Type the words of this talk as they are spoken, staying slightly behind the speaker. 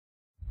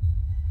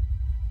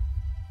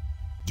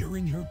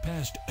During her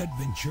past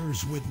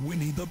adventures with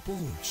Winnie the Pooh,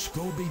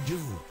 Scooby-Doo,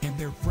 and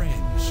their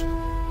friends,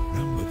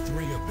 Numbuh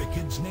 3 of the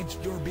kids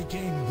next door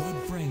became good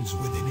friends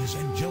with Inez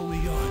and Joey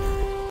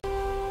Otter.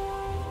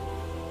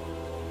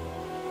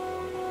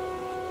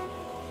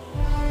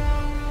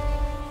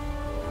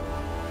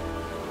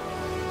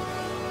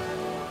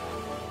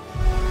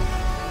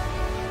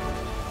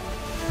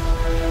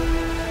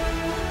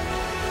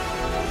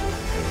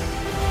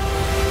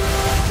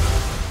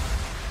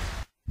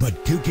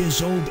 But took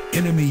his old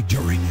enemy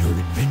during her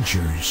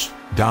adventures.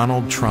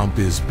 Donald Trump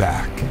is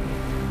back.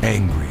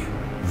 Angry,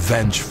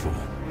 vengeful,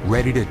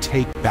 ready to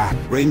take back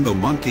Rainbow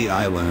Monkey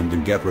Island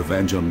and get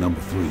revenge on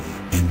Numbuh 3.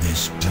 And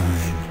this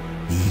time,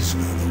 he's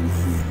not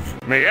alone.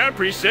 May I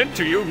present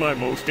to you my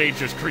most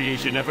dangerous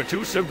creation ever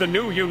to serve the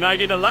new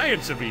United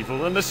Alliance of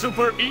Evil and the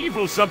super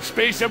evil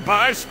Subspace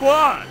Empire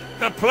Squad,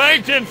 the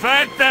Plankton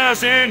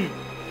 5000!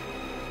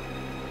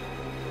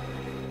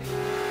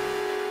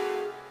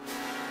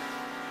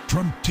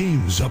 Trump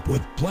teams up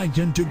with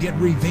Plankton to get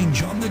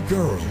revenge on the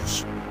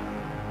girls.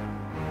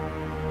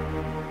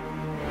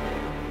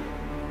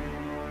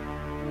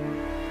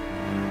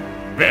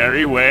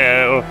 Very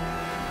well.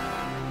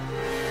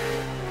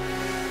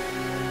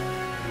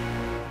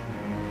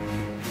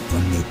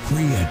 From the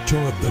creator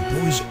of the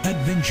Boys'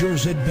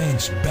 Adventures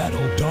Advanced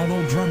Battle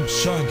Donald Trump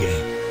Saga.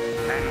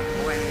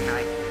 And when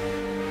night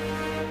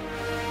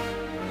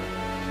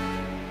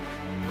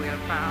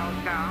will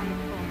bow down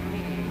for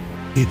me.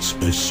 It's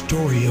a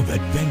story of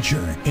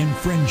adventure and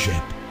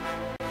friendship.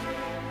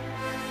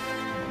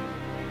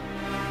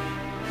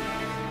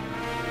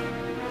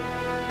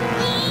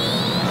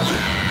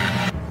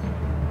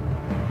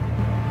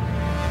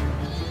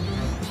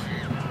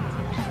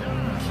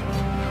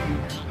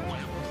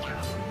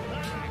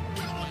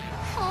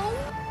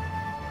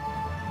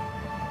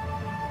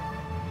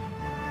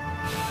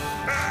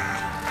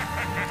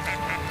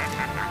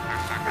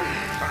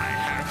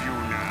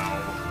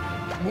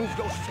 Move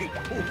those feet,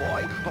 Pooh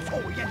boy, before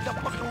we end up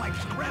looking like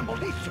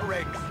scrambled Easter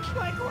eggs.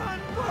 Like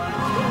run.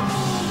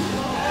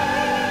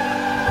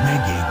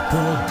 Maggie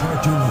Girl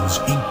Cartoons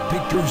Inc.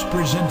 Pictures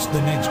presents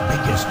the next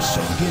biggest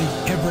saga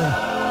ever.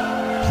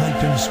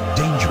 Plankton's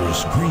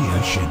dangerous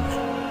creation.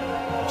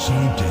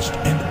 Scientist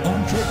and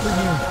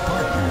entrepreneur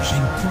partners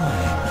in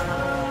crime.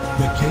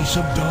 The case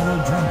of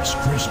Donald Trump's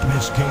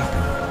Christmas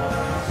caper.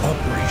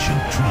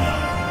 Operation Trump.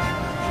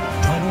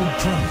 Donald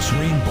Trump's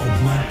Rainbow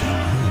Monkey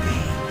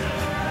movie.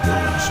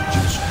 Girls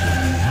just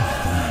want to have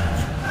fun.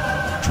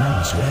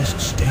 Trump's Last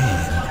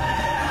Stand.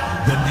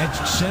 The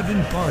next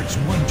 7 parts,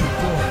 1 to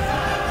 4.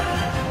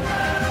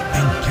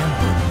 And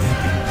Camper